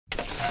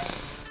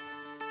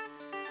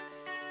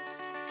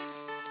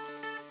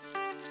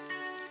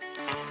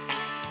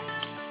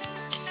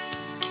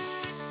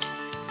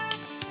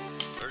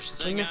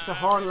We missed a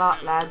whole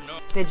lot,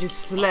 lads. They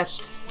just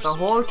slept the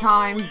whole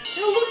time.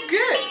 You look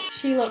good.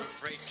 She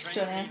looks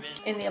stunning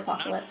in the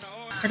apocalypse.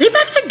 Are they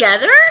back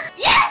together?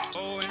 Yeah!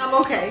 I'm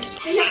okay.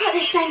 They look like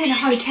they're staying in a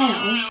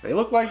hotel. They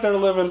look like they're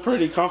living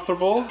pretty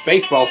comfortable.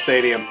 Baseball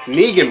stadium.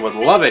 Negan would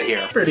love it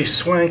here. Pretty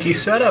swanky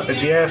setup,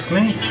 if you ask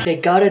me. They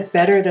got it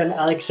better than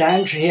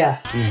Alexandria.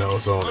 You know,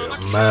 it's only a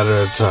matter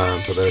of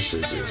time till that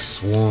shit gets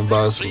swarmed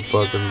by some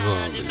fucking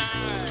zombies,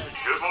 man.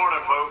 Good morning,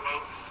 folks.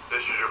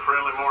 This is your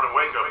friendly morning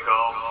wake-up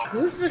call.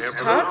 Who's this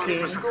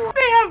talking?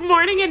 They have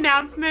morning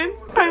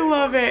announcements. I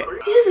love it.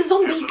 This is a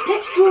zombie.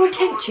 Let's draw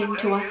attention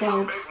to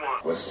ourselves.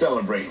 We're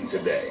celebrating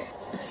today.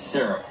 It's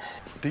syrup.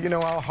 Do you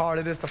know how hard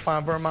it is to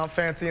find Vermont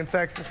Fancy in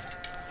Texas?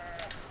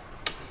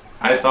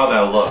 I saw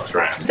that look,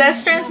 Strand. Is that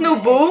Strand's new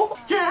boo?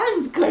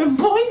 Strand's got a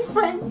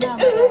boyfriend.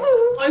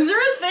 Is there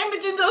a thing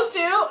between those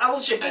two? I will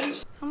ship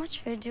it. How much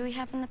food do we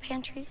have in the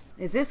pantries?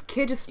 Is this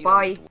kid a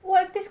spy?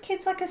 What if this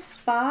kid's like a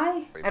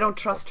spy? I don't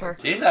trust her.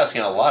 She's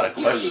asking a lot of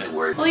questions. Who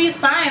are you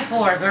spying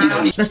for,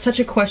 girl? That's such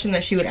a question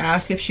that she would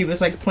ask if she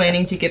was like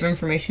planning to give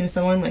information to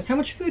someone. Like, how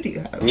much food do you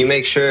have? Can you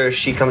make sure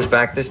she comes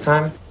back this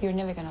time? You're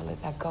never gonna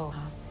let that go,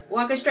 huh?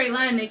 Walk a straight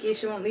line, Nikki.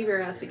 She won't leave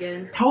your house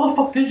again. How the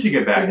fuck did she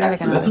get back?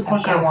 That's a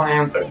question I want to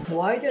answer.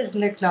 Why does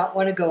Nick not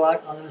want to go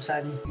out all of a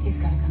sudden? He's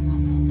gotta come out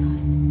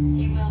sometime.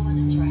 He will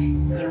when it's right.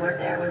 You weren't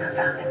there when I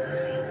found it,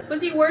 Lucy.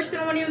 Was he worse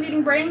than when he was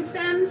eating brain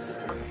stems?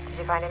 Did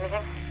you find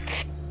anything?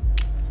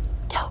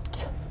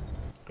 Don't.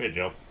 Great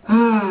job.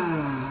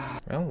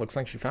 Well, looks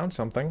like she found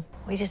something.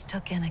 We just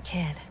took in a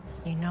kid.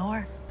 You know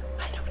her?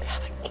 I don't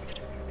have a kid.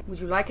 Would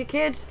you like a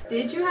kid?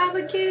 Did you have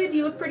a kid?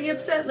 You look pretty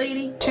upset,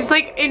 lady. She's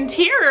like in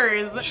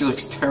tears. She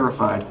looks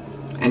terrified,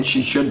 and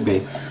she should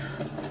be.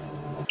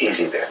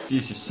 Easy there.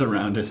 She's just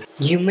surrounded.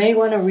 You may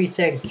want to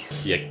rethink.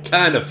 You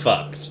kind of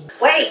fucked.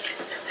 Wait!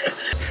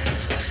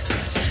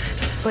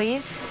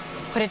 Please,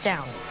 put it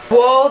down.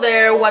 Whoa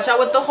there, watch out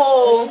with the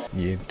hole.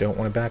 You don't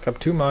want to back up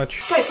too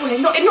much. Don't fall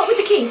in, not with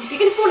the keys. If you're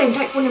gonna fall in,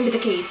 don't fall in with the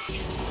keys.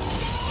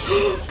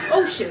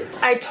 Oh shit.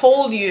 I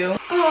told you.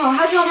 Oh,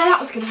 how did I know that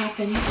was gonna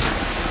happen?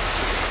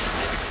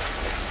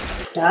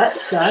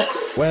 That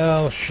sucks.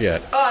 Well,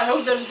 shit. Oh, I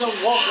hope there's no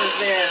walkers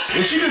there.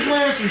 Did she just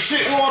land some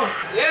shit water?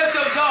 Yeah,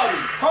 some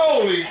zombies.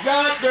 Holy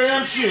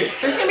goddamn shit.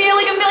 There's gonna be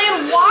like a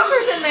million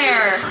walkers in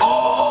there.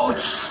 Oh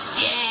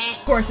shit.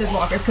 Of course there's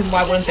walkers, because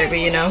why wouldn't there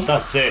be, you know?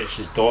 That's it.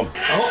 She's done. I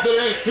hope that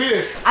ain't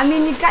pissed. I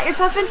mean, you got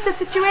yourself into the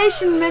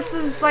situation,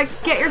 Mrs. Like,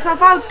 get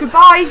yourself out.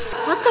 Goodbye.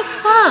 What the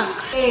fuck?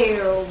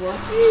 Ew.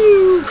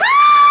 Ew.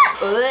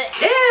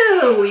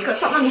 Ew, you got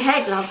something on your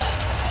head, love.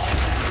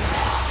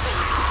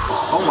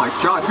 Oh my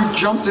god, who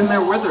jumped in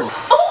there with her?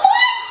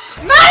 What?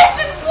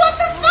 Madison, what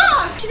the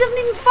fuck? She doesn't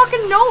even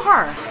fucking know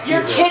her.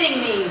 You're kidding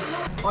me.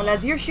 Oh,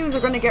 lads, your shoes are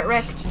gonna get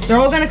wrecked. They're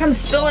all gonna come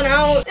spilling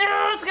out.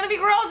 Ew, it's gonna be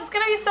gross. It's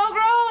gonna be so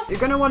gross. You're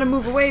gonna want to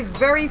move away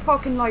very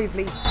fucking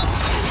lively.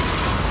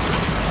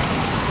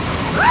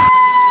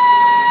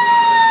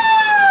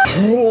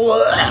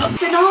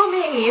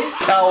 Tsunami.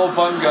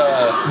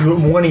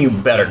 Cowabunga. One of you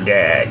better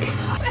gag.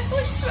 That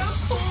looks so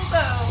cool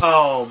though.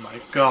 Oh my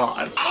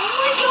god. Oh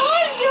my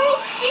god, they're all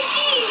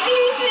sticky. I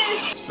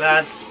hate this.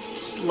 That's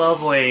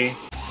lovely.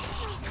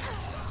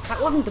 That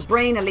wasn't the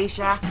brain,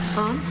 Alicia.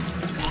 Huh?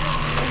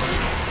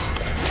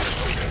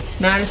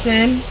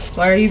 Madison,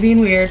 why are you being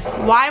weird?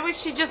 Why was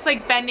she just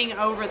like bending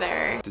over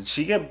there? Did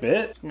she get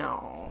bit?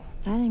 No.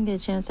 I didn't get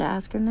a chance to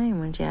ask her name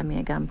when she had me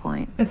at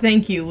gunpoint. A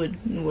thank you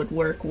would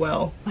work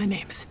well. My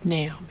name is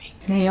Naomi.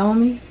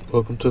 Naomi?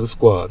 Welcome to the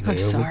squad, I'm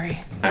Naomi. sorry.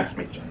 Nice to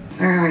meet you.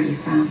 Where are you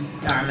from?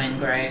 Darman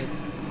Gray.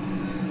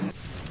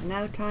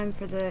 Now time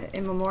for the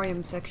in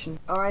memoriam section.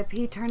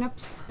 R.I.P.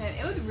 turnips. Man,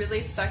 it would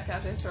really suck to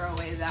have to throw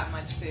away that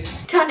much food.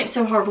 Turnips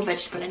are a horrible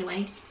vegetable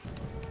anyway.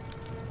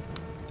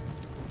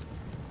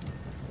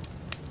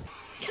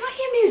 Can I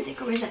hear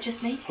music, or is that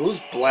just me? Who's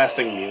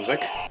blasting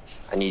music?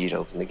 I need you to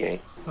open the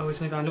gate. Oh, he's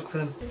gonna go and look for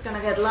them. He's gonna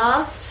get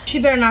lost. She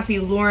better not be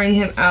luring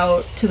him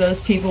out to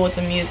those people with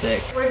the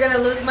music. We're gonna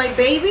lose my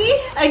baby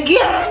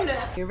again.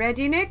 You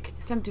ready, Nick?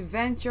 It's time to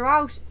venture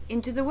out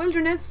into the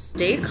wilderness.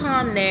 Stay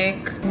calm,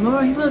 Nick. Oh,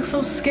 he looks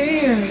so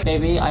scared.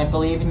 Baby, I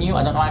believe in you.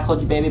 I don't know why I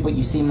called you baby, but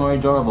you seem more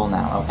adorable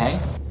now, okay?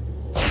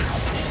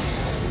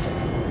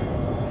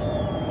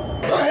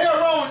 What the hell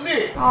wrong with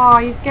Nick? Oh,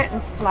 he's getting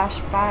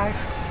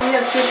flashbacks. He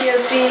has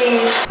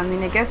PTSD. I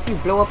mean, I guess you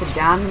blow up a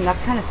dam and that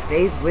kind of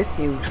stays with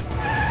you.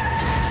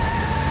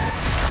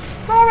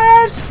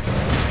 Flores!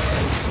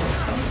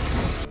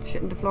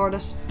 Shit into Florida.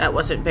 That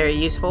wasn't very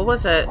useful,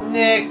 was it?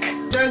 Nick.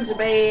 Drugs are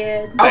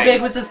bad. How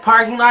big was this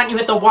parking lot? You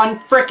hit the one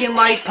frickin'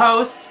 light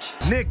post?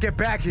 Nick, get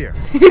back here.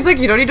 He's like,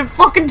 you don't need to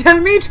fucking tell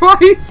me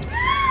twice.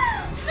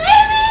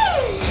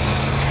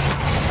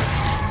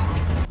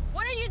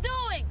 What are you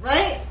doing?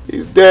 Right?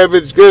 He's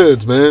damaged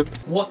goods, man.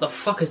 What the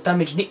fuck has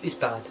damaged Nick this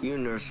bad? You a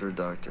nurse or a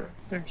doctor?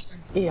 Nurse.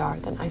 ER,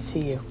 then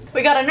ICU.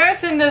 We got a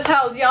nurse in this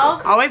house, y'all.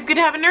 Always good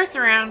to have a nurse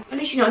around. At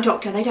least you're not a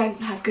doctor. They don't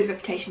have good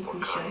reputations on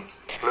the show.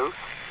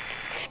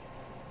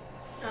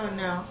 Oh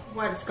no,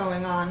 what is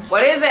going on?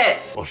 What is it?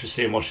 What's she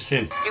saying? What's she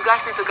saying? You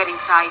guys need to get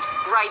inside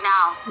right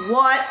now.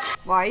 What?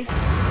 Why?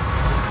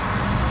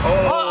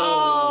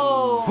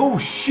 Oh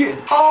shit!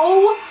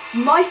 Oh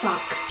my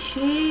fuck.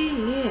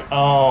 Shit.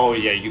 Oh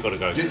yeah, you gotta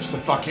go. Ditch the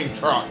fucking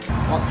truck.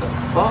 What the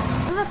fuck?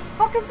 Who the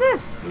fuck is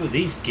this? Who are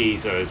these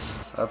geezers?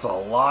 That's a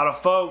lot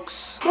of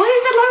folks. Why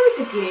is there loads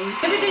of you?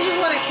 Maybe they just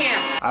want to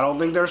camp. I don't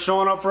think they're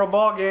showing up for a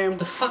ball game.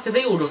 The fuck did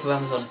they order from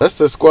Amazon? That's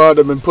the squad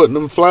that been putting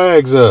them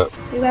flags up.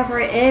 Whoever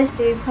it is,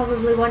 they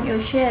probably want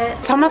your shit.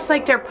 It's almost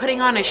like they're putting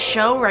on a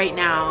show right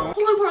now.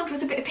 All I wanted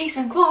was a bit of peace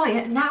and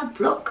quiet, and now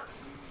look.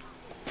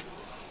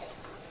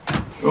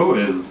 Who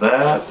is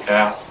that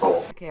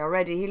asshole? Okay,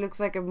 already he looks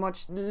like a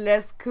much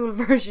less cool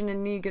version of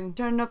Negan.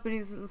 Turning up in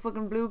his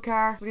fucking blue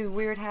car with his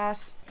weird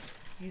hat,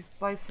 his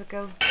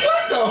bicycle.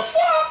 What the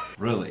fuck?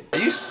 Really? Are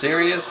you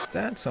serious?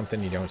 That's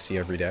something you don't see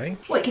every day.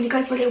 What, can you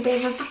go for a little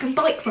bit of a fucking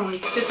bike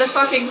ride? Did the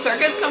fucking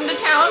circus come to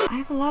town? I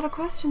have a lot of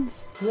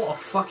questions. What a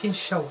fucking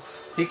show.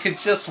 He could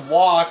just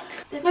walk.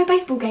 There's no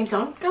baseball games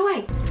on. Go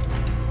away.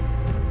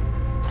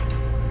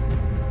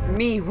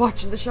 Me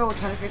watching the show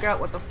trying to figure out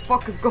what the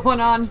fuck is going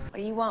on. What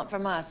do you want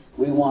from us?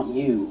 We want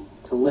you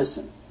to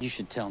listen. You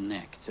should tell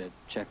Nick to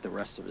check the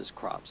rest of his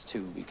crops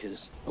too,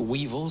 because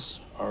weevils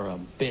are a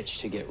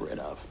bitch to get rid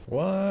of.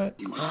 What?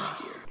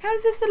 How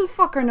does this little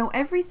fucker know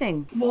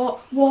everything?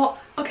 What?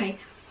 Okay.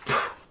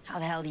 How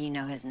the hell do you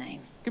know his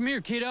name? Come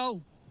here,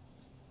 kiddo.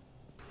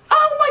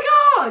 Oh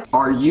my god!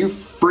 Are you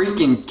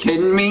freaking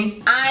kidding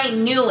me? I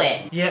knew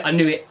it. Yeah, I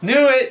knew it.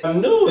 Knew it. I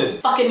knew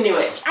it. Fucking knew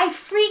it. I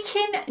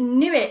freaking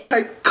knew it.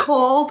 I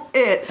called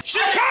it. She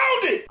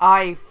called it!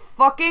 I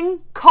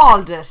fucking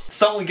called it.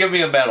 Someone give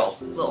me a medal.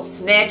 Little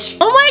snitch.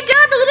 Oh my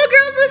god, the little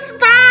girl's a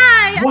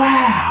spy!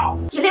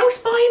 Wow! You little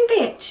spying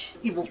bitch.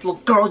 You little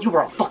girl, you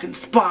were a fucking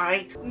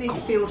spy. Nick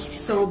feels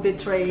so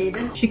betrayed.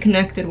 She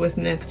connected with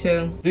Nick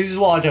too. This is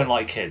why I don't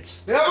like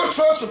kids. Never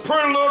trust a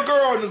pretty little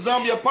girl in the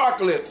zombie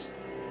apocalypse.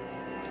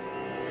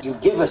 You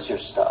give us your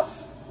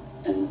stuff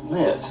and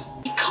live.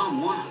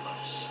 Become one of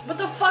us. What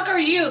the fuck are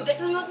you?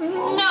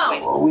 No.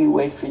 Or we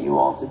wait for you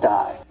all to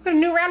die. We got a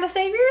new round of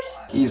saviors?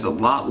 He's a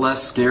lot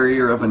less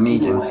scarier of a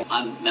Negan.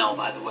 I'm Mel,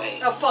 by the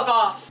way. Oh, fuck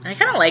off. I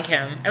kind of like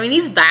him. I mean,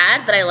 he's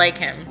bad, but I like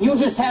him. You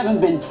just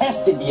haven't been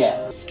tested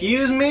yet.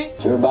 Excuse me?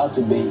 You're about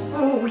to be.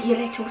 Oh, you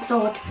little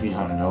sod. You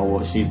don't know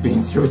what she's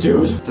been through,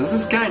 dude. Does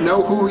this guy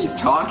know who he's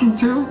talking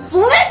to?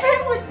 Flip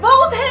him with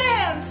both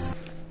hands!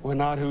 We're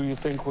not who you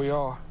think we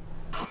are.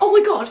 Oh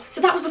my god,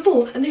 so that was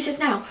before, and this is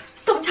now.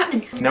 Stop, what's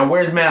happening? Now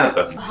where's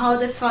Madison? How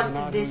the fuck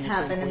did this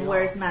happen and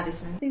where's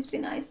Madison? Please be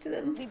nice to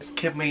them.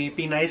 Can we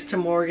be nice to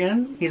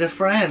Morgan? He's a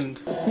friend.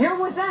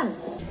 You're with them.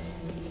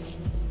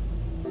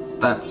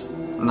 That's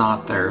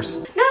not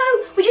theirs.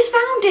 No, we just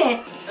found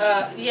it.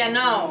 Yeah,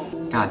 no.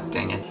 God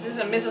dang it. This is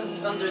a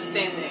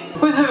misunderstanding.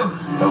 With who?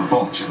 The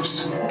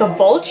vultures. The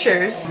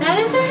vultures? That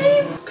is the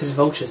name? Because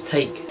vultures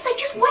take. They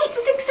just wait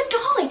for things to die.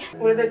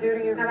 What did they do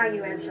to you? How about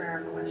you answer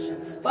our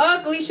questions?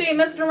 Fuck, at least she ain't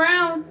messing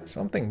around.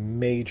 Something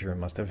major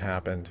must have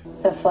happened.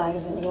 The flag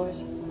isn't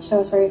yours. Show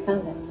us where you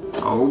found it.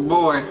 Oh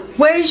boy.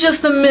 Wait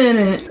just a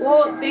minute.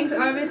 Well, things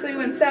obviously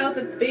went south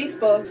at the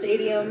baseball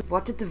stadium.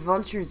 What did the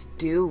vultures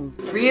do?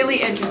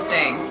 Really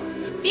interesting.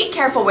 Be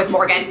careful with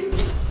Morgan.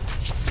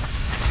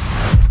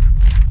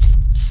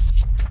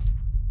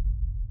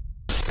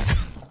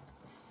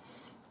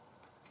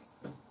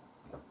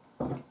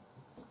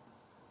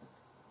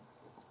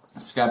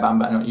 Skybound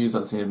better not use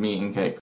that to see a meeting cake.